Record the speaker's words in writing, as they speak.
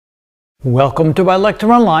Welcome to my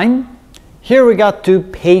lecture online. Here we got to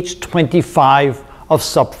page 25 of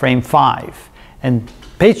Subframe 5. And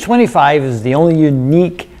page 25 is the only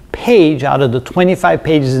unique page out of the 25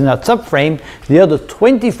 pages in that subframe. The other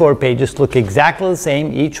 24 pages look exactly the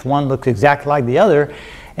same. Each one looks exactly like the other.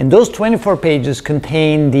 And those 24 pages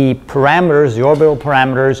contain the parameters, the orbital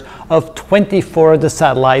parameters of 24 of the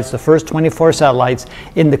satellites, the first 24 satellites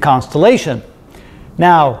in the constellation.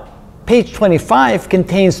 Now, page 25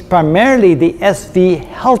 contains primarily the SV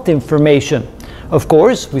health information. Of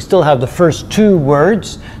course, we still have the first two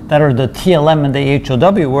words that are the TLM and the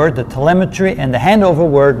HOW word, the telemetry and the handover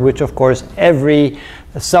word, which of course every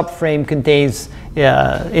subframe contains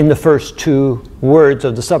in the first two words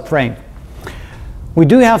of the subframe. We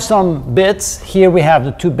do have some bits. Here we have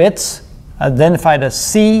the two bits identified as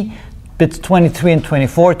C, bits 23 and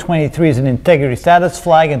 24. 23 is an integrity status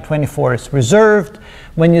flag and 24 is reserved.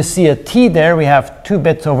 When you see a T there, we have two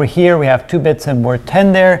bits over here. We have two bits in word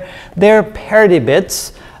 10 there. They're parity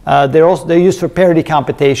bits. They're used for parity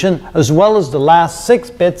computation, as well as the last 6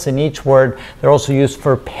 bits in each word. They're also used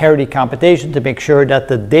for parity computation to make sure that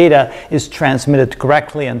the data is transmitted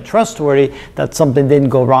correctly and trustworthy, that something didn't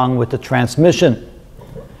go wrong with the transmission.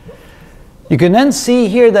 You can then see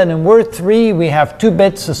here that in word 3 we have 2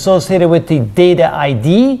 bits associated with the data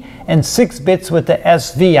ID and 6 bits with the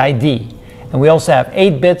SV ID. And we also have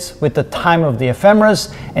 8 bits with the time of the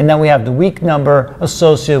ephemeris, and then we have the week number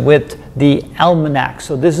associated with the almanac.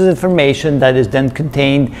 So this is information that is then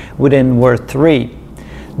contained within word 3.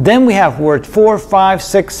 Then we have word 4, 5,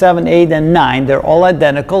 6, 7, 8, and 9. They're all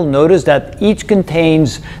identical. Notice that each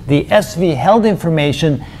contains the SV held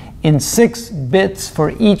information in 6 bits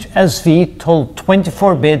for each SV, total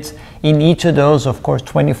 24 bits in each of those. Of course,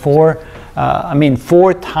 24.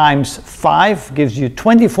 4 times 5 gives you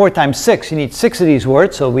 24 times 6. You need 6 of these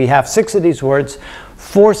words, so we have 6 of these words,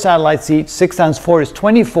 4 satellites each. 6 times 4 is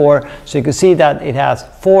 24, so you can see that it has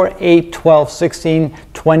 4, 8, 12, 16,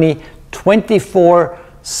 20, 24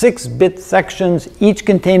 6-bit sections, each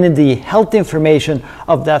containing the health information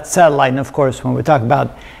of that satellite. And of course, when we talk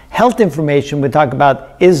about health information, we talk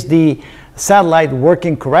about, is the satellite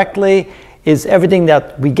working correctly? Is everything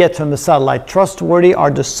that we get from the satellite trustworthy? Are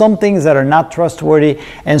there some things that are not trustworthy?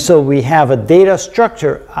 And so we have a data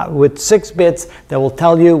structure with 6 bits that will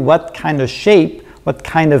tell you what kind of shape, what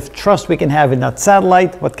kind of trust we can have in that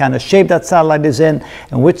satellite, what kind of shape that satellite is in,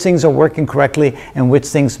 and which things are working correctly and which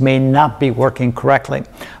things may not be working correctly.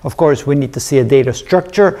 Of course, we need to see a data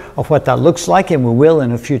structure of what that looks like, and we will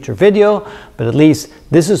in a future video, but at least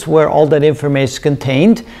this is where all that information is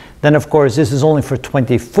contained. Then, of course, this is only for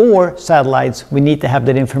 24 satellites. We need to have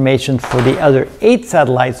that information for the other 8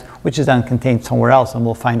 satellites, which is then contained somewhere else, and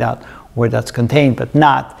we'll find out where that's contained, but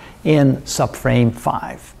not in Subframe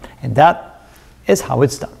 5. And that is how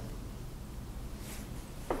it's done.